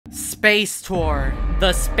Spacetor,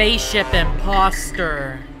 the spaceship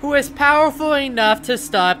imposter, who is powerful enough to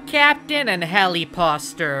stop Captain and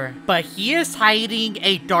Heliposter. But he is hiding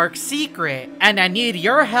a dark secret, and I need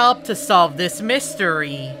your help to solve this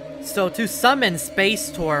mystery. So to summon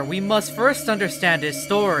Spacetor, we must first understand his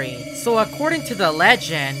story. So according to the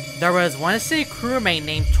legend, there was once a crewmate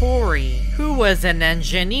named Chary, who was an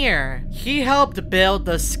engineer. He helped build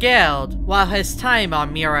the Scaled while his time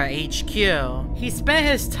on Mira HQ. He spent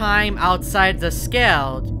his time outside the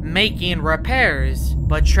Scaled, making repairs,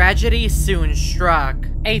 but tragedy soon struck.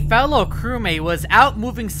 A fellow crewmate was out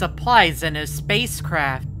moving supplies in his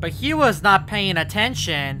spacecraft, but he was not paying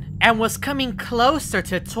attention and was coming closer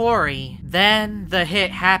to Chary. Then the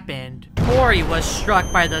hit happened. Chary was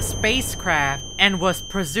struck by the spacecraft and was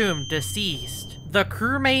presumed deceased. The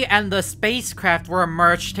crewmate and the spacecraft were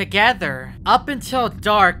merged together. Up until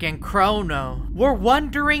Dark and Chrono were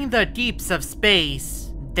wandering the deeps of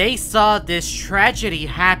space. They saw this tragedy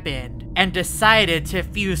happen and decided to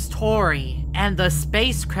fuse Chary and the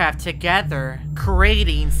spacecraft together,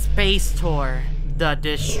 creating Spacetor, the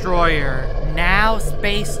Destroyer. Now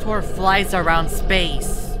Spacetor flies around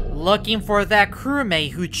space, looking for that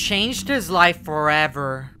crewmate who changed his life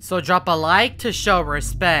forever. So drop a like to show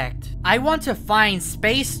respect. I want to find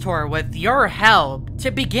Spacetor with your help.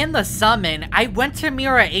 To begin the summon, I went to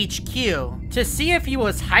Mira HQ to see if he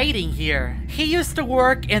was hiding here. He used to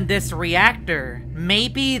work in this reactor.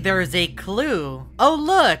 Maybe there's a clue. Oh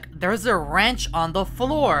look, there's a wrench on the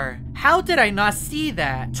floor. How did I not see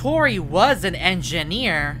that? Chary was an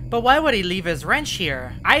engineer, but why would he leave his wrench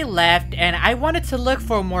here? I left and I wanted to look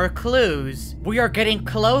for more clues. We are getting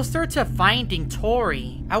closer to finding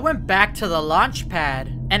Chary. I went back to the launch pad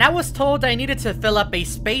and I was told I needed to fill up a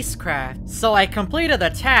spacecraft. So I completed the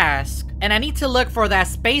task and I need to look for that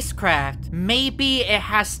spacecraft. Maybe it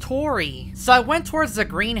has Chary. So I went towards the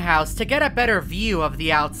greenhouse to get a better view of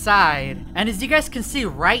the outside. And as you guys can see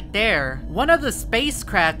right there, one of the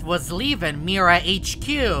spacecraft was leaving Mira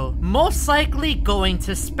HQ, most likely going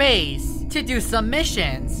to space to do some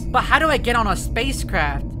missions. But how do I get on a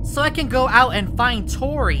spacecraft so I can go out and find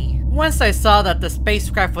Chary? Once I saw that the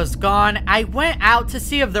spacecraft was gone, I went out to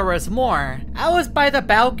see if there was more. I was by the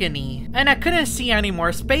balcony, and I couldn't see any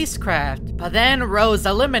more spacecraft. But then Rose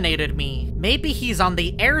eliminated me. Maybe he's on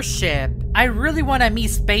the airship. I really want to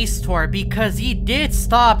meet Spacetor because he did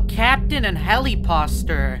stop Captain and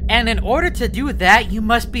Heliposter. And in order to do that, you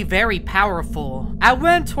must be very powerful. I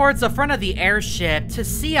went towards the front of the airship to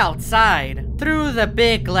see outside through the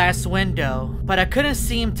big glass window, but I couldn't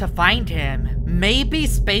seem to find him. Maybe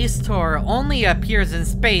Spacetor only appears in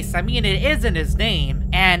space, I mean it isn't his name,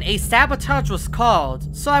 and a sabotage was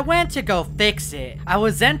called, so I went to go fix it. I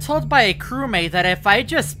was then told by a crewmate that if I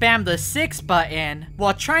just spammed the 6 button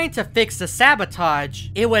while trying to fix the sabotage,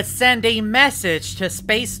 it would send a message to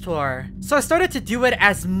Spacetor. So I started to do it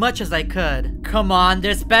as much as I could. Come on,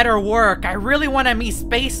 this better work. I really want to meet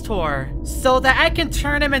Spacetor so that I can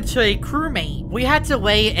turn him into a crewmate. We had to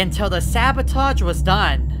wait until the sabotage was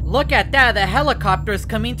done. Look at that, the helicopter is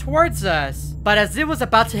coming towards us. But as it was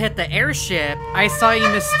about to hit the airship, I saw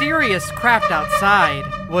a mysterious craft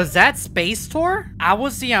outside. Was that Spacetor? I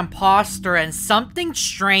was the imposter and something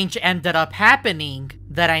strange ended up happening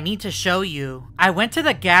that I need to show you. I went to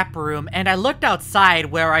the gap room and I looked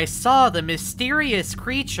outside where I saw the mysterious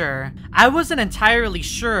creature. I wasn't entirely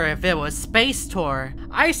sure if it was Spacetor.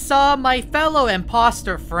 I saw my fellow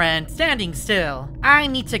imposter friend standing still. I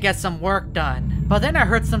need to get some work done. But then I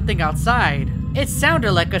heard something outside. It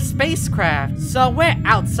sounded like a spacecraft, so I went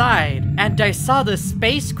outside and I saw the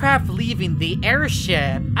spacecraft leaving the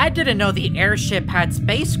airship. I didn't know the airship had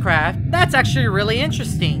spacecraft. That's actually really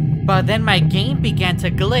interesting. But then my game began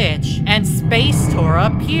to glitch and Spacetor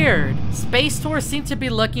appeared. Spacetor seemed to be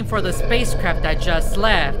looking for the spacecraft that just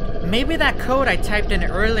left. Maybe that code I typed in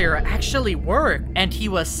earlier actually worked and he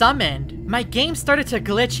was summoned. My game started to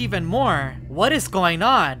glitch even more. What is going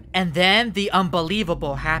on? And then the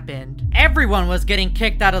unbelievable happened. Everyone was getting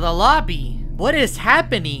kicked out of the lobby. What is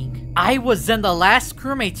happening? I was then the last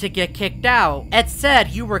crewmate to get kicked out. It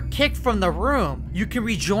said you were kicked from the room. You can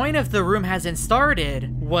rejoin if the room hasn't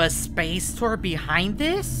started. Was Spacetor behind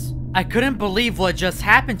this? I couldn't believe what just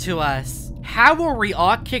happened to us. How were we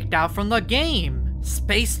all kicked out from the game?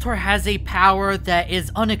 Spacetor has a power that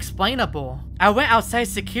is unexplainable. I went outside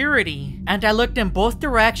security, and I looked in both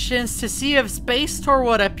directions to see if Spacetor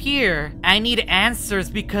would appear. I need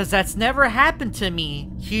answers because that's never happened to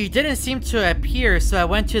me. He didn't seem to appear, so I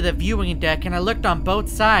went to the viewing deck and I looked on both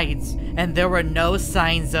sides, and there were no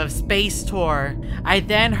signs of Spacetor. I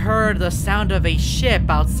then heard the sound of a ship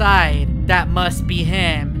outside. That must be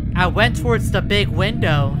him. I went towards the big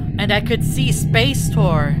window, and I could see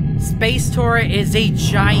Spacetor. Spacetor is a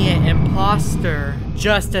giant imposter,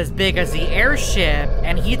 just as big as the airship,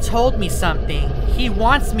 and he told me something. He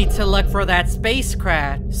wants me to look for that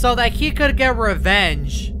spacecraft so that he could get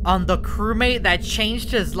revenge on the crewmate that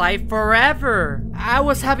changed his life forever. I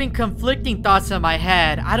was having conflicting thoughts in my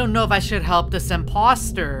head. I don't know if I should help this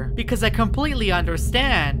imposter because I completely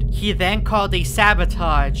understand. He then called a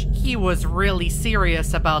sabotage. He was really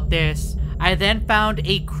serious about this. I then found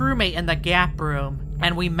a crewmate in the gap room,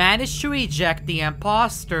 and we managed to eject the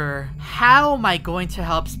imposter. How am I going to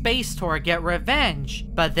help Spacetor get revenge?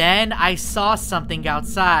 But then I saw something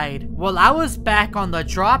outside. While I was back on the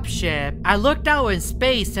dropship, I looked out in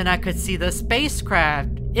space and I could see the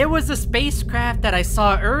spacecraft. It was the spacecraft that I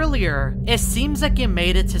saw earlier. It seems like it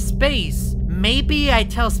made it to space. Maybe I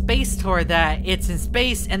tell Spacetor that it's in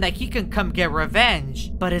space and that he can come get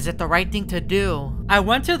revenge. But is it the right thing to do? I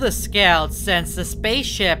went to the Scout since the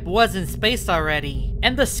spaceship was in space already.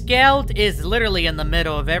 And the Scout is literally in the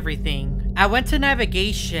middle of everything. I went to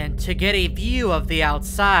navigation to get a view of the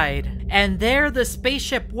outside. And there the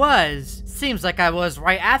spaceship was. Seems like I was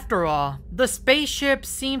right after all. The spaceship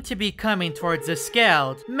seemed to be coming towards the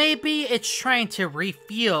Scout. Maybe it's trying to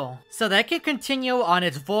refuel so that it can continue on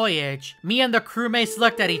its voyage. Me and the crewmates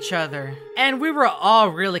looked at each other, and we were all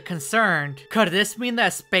really concerned. Could this mean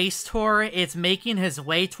that Spacetor is making his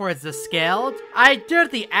way towards the Scout? I did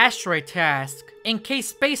the asteroid task in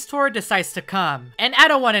case Spacetor decides to come, and I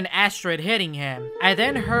don't want an asteroid hitting him. I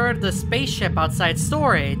then heard the spaceship outside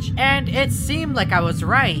storage, and it seemed like I was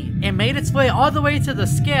right. It made its way all the way to the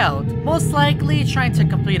Scout, most likely trying to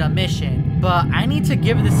complete a mission. But I need to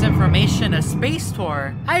give this information to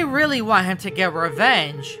Spacetor. I really want him to get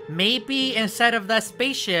revenge. Maybe inside of that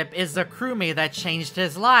spaceship is the crewmate that changed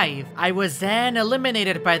his life. I was then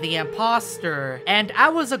eliminated by the imposter, and I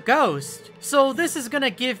was a ghost. So this is gonna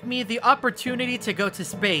give me the opportunity to go to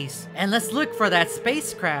space, and let's look for that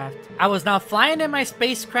spacecraft. I was now flying in my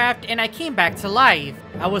spacecraft and I came back to life.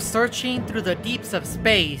 I was searching through the deeps of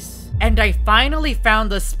space, and I finally found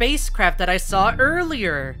the spacecraft that I saw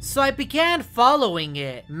earlier. So I began following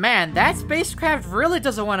it. Man, that spacecraft really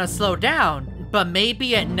doesn't want to slow down. But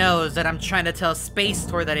maybe it knows that I'm trying to tell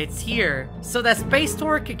Spacetor that it's here, so that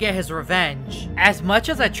Spacetor could get his revenge. As much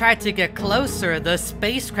as I tried to get closer, the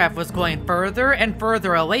spacecraft was going further and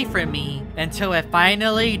further away from me, until it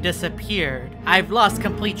finally disappeared. I've lost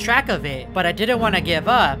complete track of it, but I didn't want to give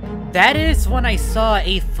up. That is when I saw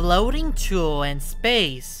a floating tool in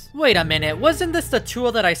space. Wait a minute, wasn't this the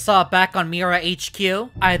tool that I saw back on Mira HQ?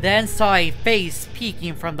 I then saw a face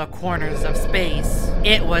peeking from the corners of space.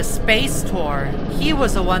 It was Spacetor. He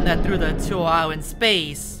was the one that threw the tool out in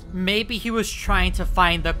space. Maybe he was trying to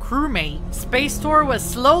find the crewmate. Spacetor was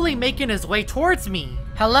slowly making his way towards me.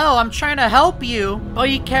 Hello, I'm trying to help you. But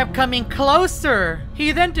he kept coming closer.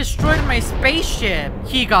 He then destroyed my spaceship.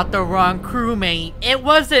 He got the wrong crewmate. It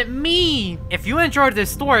wasn't me. If you enjoyed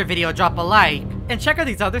this story video, drop a like. And check out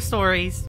these other stories.